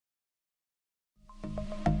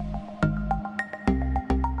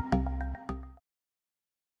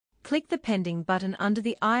click the Pending button under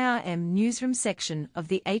the IRM Newsroom section of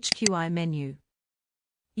the HQI menu.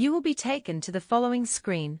 You will be taken to the following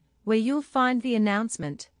screen, where you'll find the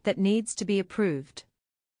announcement that needs to be approved.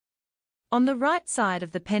 On the right side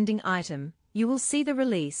of the pending item, you will see the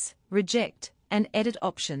Release, Reject, and Edit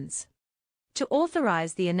options. To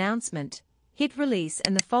authorize the announcement, hit Release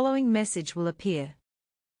and the following message will appear.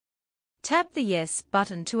 Tap the Yes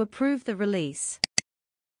button to approve the release.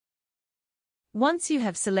 Once you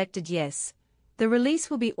have selected Yes, the release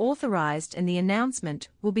will be authorized and the announcement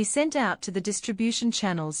will be sent out to the distribution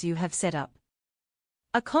channels you have set up.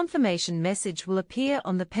 A confirmation message will appear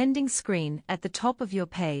on the pending screen at the top of your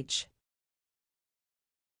page.